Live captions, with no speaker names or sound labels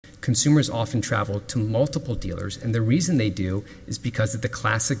consumers often travel to multiple dealers, and the reason they do is because of the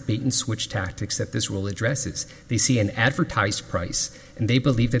classic bait-and-switch tactics that this rule addresses. They see an advertised price, and they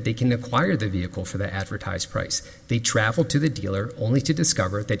believe that they can acquire the vehicle for that advertised price. They travel to the dealer only to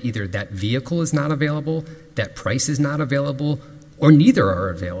discover that either that vehicle is not available, that price is not available, or neither are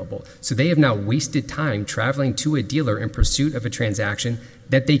available. So they have now wasted time traveling to a dealer in pursuit of a transaction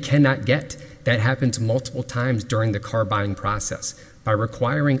that they cannot get. That happens multiple times during the car buying process. By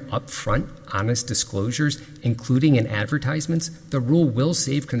requiring upfront, honest disclosures, including in advertisements, the rule will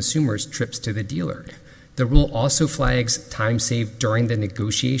save consumers trips to the dealer. The rule also flags time saved during the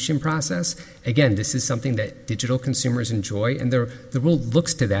negotiation process. Again, this is something that digital consumers enjoy, and the rule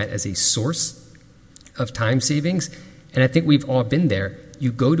looks to that as a source of time savings. And I think we've all been there.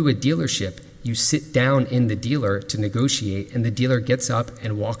 You go to a dealership, you sit down in the dealer to negotiate, and the dealer gets up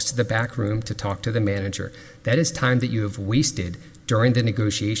and walks to the back room to talk to the manager. That is time that you have wasted during the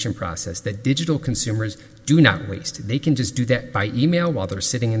negotiation process that digital consumers do not waste. They can just do that by email while they're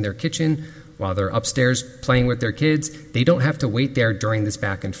sitting in their kitchen, while they're upstairs playing with their kids. They don't have to wait there during this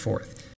back and forth.